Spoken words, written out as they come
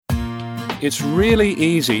It's really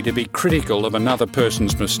easy to be critical of another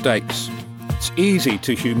person's mistakes. It's easy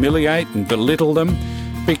to humiliate and belittle them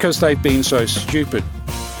because they've been so stupid.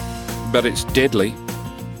 But it's deadly.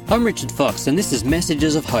 I'm Richard Fox, and this is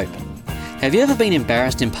Messages of Hope. Have you ever been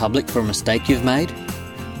embarrassed in public for a mistake you've made?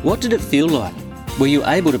 What did it feel like? Were you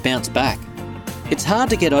able to bounce back? It's hard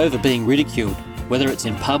to get over being ridiculed, whether it's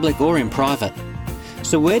in public or in private.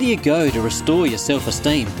 So where do you go to restore your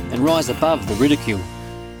self-esteem and rise above the ridicule?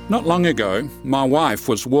 Not long ago, my wife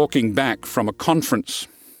was walking back from a conference.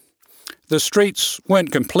 The streets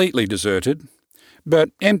weren't completely deserted, but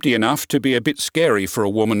empty enough to be a bit scary for a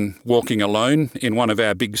woman walking alone in one of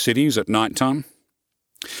our big cities at night time.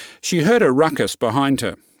 She heard a ruckus behind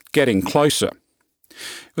her, getting closer.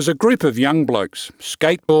 It was a group of young blokes,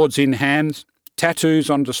 skateboards in hands, tattoos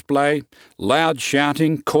on display, loud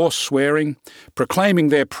shouting, coarse swearing, proclaiming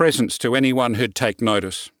their presence to anyone who'd take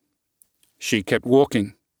notice. She kept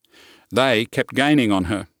walking. They kept gaining on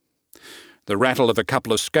her. The rattle of a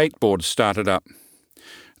couple of skateboards started up.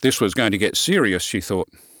 This was going to get serious, she thought.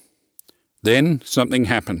 Then something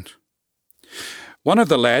happened. One of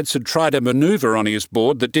the lads had tried a manoeuvre on his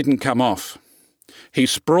board that didn't come off. He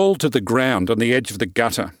sprawled to the ground on the edge of the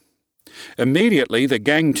gutter. Immediately, the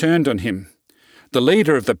gang turned on him. The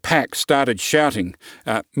leader of the pack started shouting,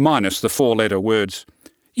 minus the four-letter words,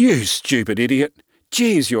 "You stupid idiot!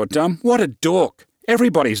 Geez, you're dumb! What a dork!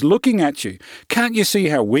 Everybody's looking at you! Can't you see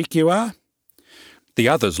how weak you are?" The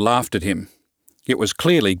others laughed at him. It was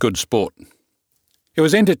clearly good sport. It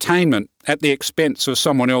was entertainment at the expense of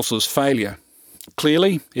someone else's failure.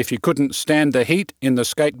 Clearly, if you couldn't stand the heat in the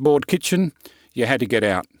skateboard kitchen, you had to get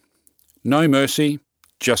out. No mercy,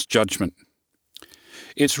 just judgment.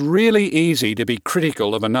 It's really easy to be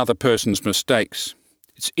critical of another person's mistakes.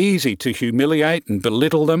 It's easy to humiliate and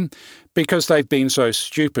belittle them because they've been so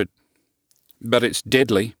stupid. But it's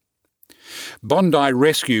deadly. Bondi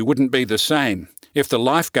Rescue wouldn't be the same if the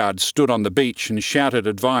lifeguards stood on the beach and shouted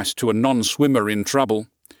advice to a non-swimmer in trouble.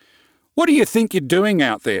 "What do you think you're doing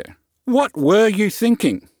out there? What were you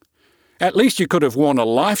thinking? At least you could have worn a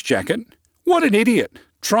life jacket. What an idiot!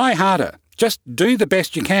 Try harder. Just do the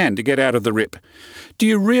best you can to get out of the rip. Do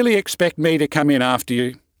you really expect me to come in after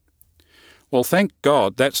you?" Well, thank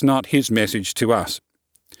God that's not his message to us.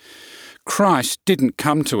 Christ didn't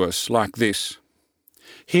come to us like this.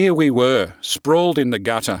 Here we were, sprawled in the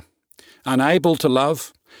gutter, unable to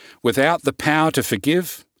love, without the power to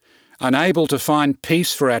forgive, unable to find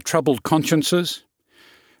peace for our troubled consciences.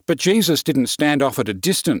 But Jesus didn't stand off at a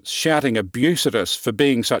distance shouting abuse at us for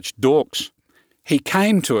being such dorks. He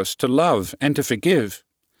came to us to love and to forgive.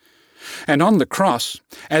 And on the cross,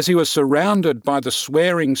 as he was surrounded by the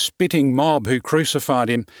swearing, spitting mob who crucified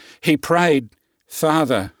him, he prayed,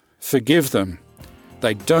 "Father, forgive them.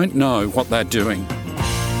 They don't know what they're doing."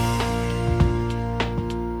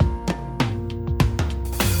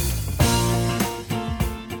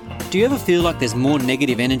 Do you ever feel like there's more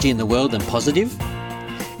negative energy in the world than positive?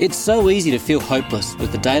 It's so easy to feel hopeless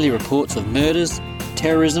with the daily reports of murders,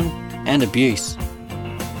 terrorism, and abuse.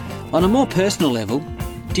 On a more personal level,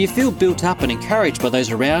 do you feel built up and encouraged by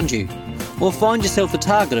those around you, or find yourself the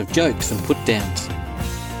target of jokes and put-downs?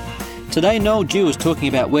 Today, Noel Dew is talking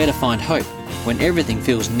about where to find hope when everything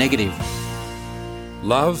feels negative.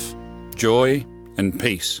 Love, joy, and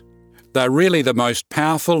peace. They're really the most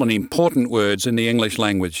powerful and important words in the English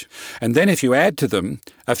language. And then if you add to them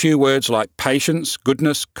a few words like patience,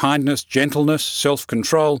 goodness, kindness, gentleness,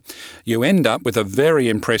 self-control, you end up with a very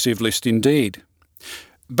impressive list indeed.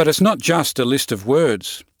 But it's not just a list of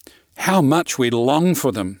words. How much we long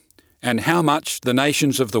for them, and how much the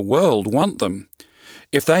nations of the world want them.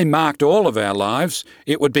 If they marked all of our lives,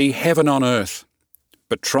 it would be heaven on earth.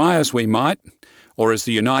 But try as we might, or as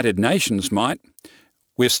the United Nations might,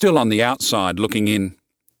 we're still on the outside looking in.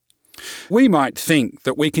 We might think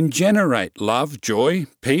that we can generate love, joy,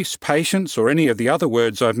 peace, patience, or any of the other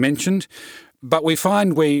words I've mentioned, but we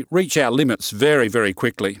find we reach our limits very, very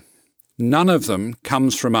quickly. None of them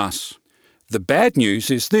comes from us. The bad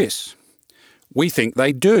news is this. We think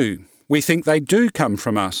they do. We think they do come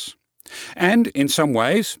from us. And in some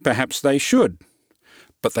ways, perhaps they should.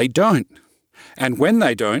 But they don't. And when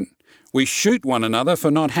they don't, we shoot one another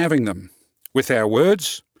for not having them, with our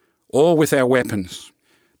words or with our weapons.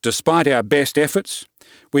 Despite our best efforts,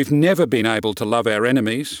 we've never been able to love our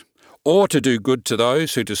enemies, or to do good to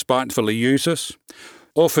those who despitefully use us,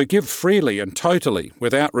 or forgive freely and totally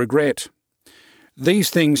without regret. These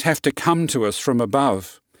things have to come to us from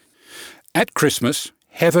above. At Christmas,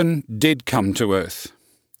 heaven did come to earth.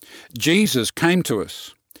 Jesus came to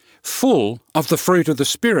us, full of the fruit of the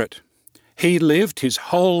Spirit. He lived his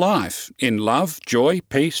whole life in love, joy,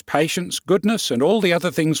 peace, patience, goodness, and all the other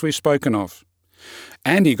things we've spoken of.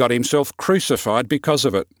 And he got himself crucified because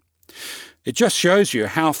of it. It just shows you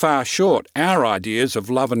how far short our ideas of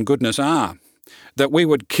love and goodness are, that we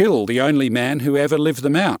would kill the only man who ever lived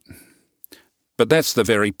them out. But that's the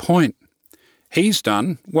very point. He's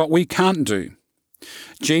done what we can't do.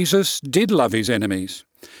 Jesus did love his enemies.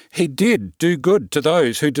 He did do good to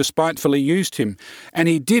those who despitefully used him, and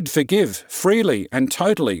he did forgive freely and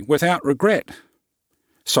totally without regret.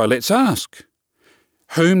 So let's ask,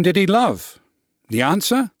 whom did he love? The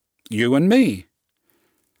answer? You and me.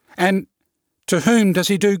 And to whom does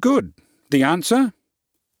he do good? The answer?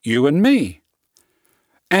 You and me.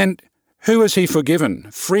 And who has he forgiven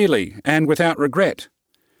freely and without regret?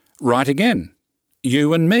 Right again,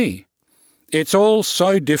 you and me. It's all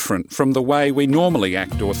so different from the way we normally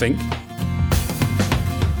act or think.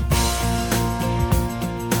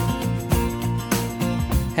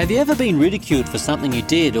 Have you ever been ridiculed for something you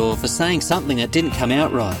did or for saying something that didn't come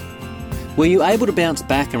out right? Were you able to bounce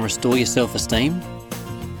back and restore your self-esteem?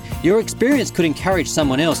 Your experience could encourage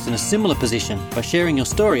someone else in a similar position by sharing your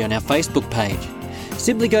story on our Facebook page.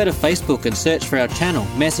 Simply go to Facebook and search for our channel,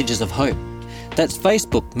 Messages of Hope. That's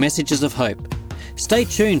Facebook, Messages of Hope. Stay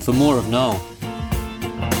tuned for more of Noel.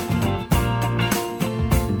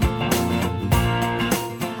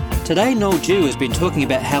 Today, Noel Dew has been talking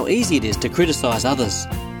about how easy it is to criticise others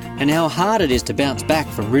and how hard it is to bounce back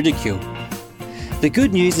from ridicule. The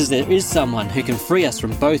good news is there is someone who can free us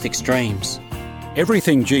from both extremes.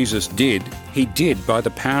 Everything Jesus did, he did by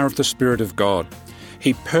the power of the Spirit of God.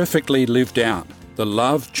 He perfectly lived out the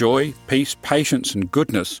love, joy, peace, patience and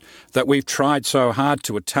goodness that we've tried so hard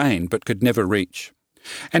to attain but could never reach.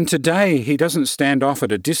 And today he doesn't stand off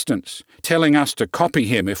at a distance, telling us to copy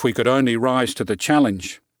him if we could only rise to the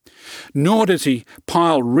challenge. Nor does he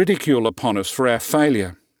pile ridicule upon us for our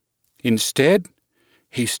failure. Instead,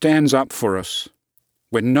 he stands up for us.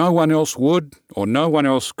 When no one else would or no one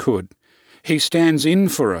else could, he stands in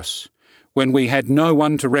for us. When we had no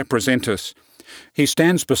one to represent us, he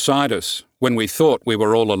stands beside us when we thought we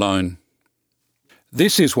were all alone.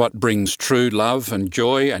 This is what brings true love and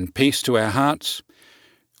joy and peace to our hearts.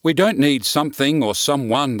 We don't need something or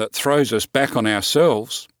someone that throws us back on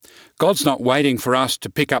ourselves. God's not waiting for us to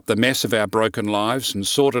pick up the mess of our broken lives and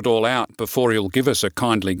sort it all out before he'll give us a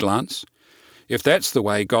kindly glance. If that's the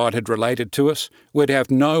way God had related to us, we'd have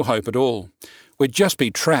no hope at all. We'd just be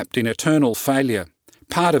trapped in eternal failure,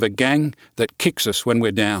 part of a gang that kicks us when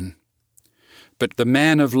we're down. But the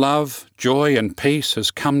man of love, joy and peace has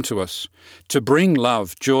come to us to bring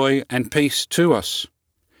love, joy and peace to us.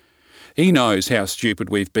 He knows how stupid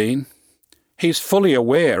we've been. He's fully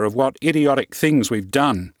aware of what idiotic things we've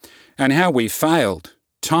done and how we failed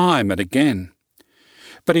time and again.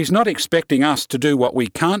 But he's not expecting us to do what we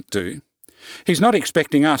can't do. He's not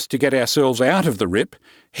expecting us to get ourselves out of the rip.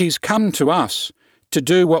 He's come to us to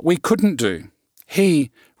do what we couldn't do. He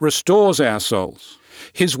restores our souls.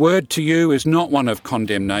 His word to you is not one of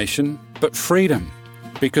condemnation, but freedom,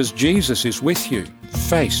 because Jesus is with you,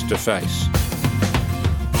 face to face.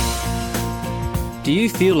 Do you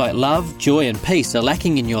feel like love, joy and peace are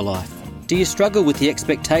lacking in your life? Do you struggle with the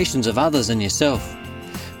expectations of others and yourself?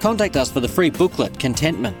 Contact us for the free booklet,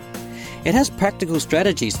 Contentment. It has practical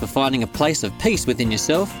strategies for finding a place of peace within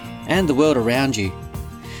yourself and the world around you.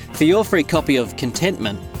 For your free copy of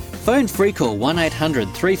Contentment, phone free call 1800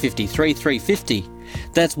 353 350.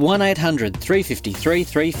 That's 1800 353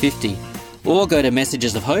 350. Or go to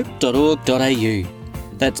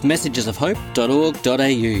messagesofhope.org.au. That's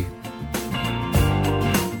messagesofhope.org.au.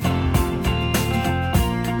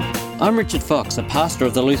 I'm Richard Fox, a pastor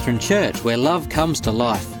of the Lutheran Church where love comes to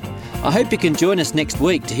life. I hope you can join us next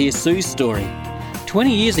week to hear Sue's story.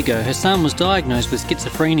 20 years ago, her son was diagnosed with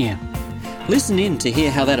schizophrenia. Listen in to hear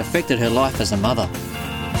how that affected her life as a mother.